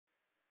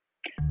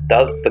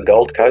Does the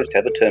Gold Coast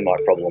have a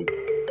termite problem?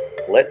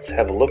 Let's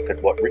have a look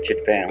at what Richard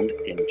found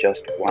in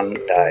just one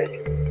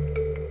day.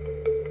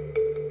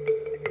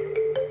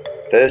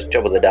 First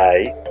job of the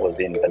day was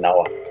in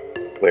Benoa,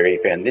 where he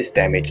found this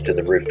damage to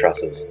the roof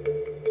trusses.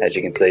 As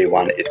you can see,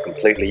 one is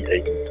completely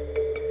eaten.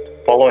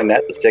 Following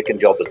that, the second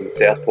job was in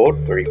Southport,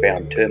 where he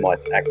found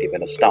termites active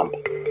in a stump.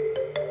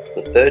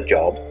 The third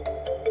job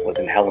was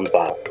in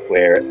Helensvale,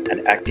 where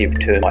an active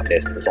termite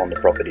nest was on the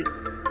property.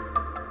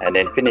 And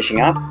then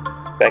finishing up,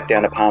 back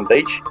down to Palm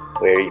Beach,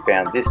 where he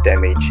found this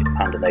damage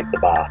underneath the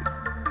bar.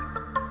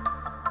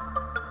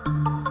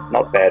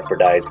 Not bad for a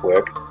day's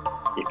work.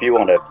 If you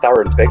want a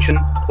thorough inspection,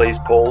 please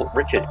call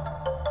Richard.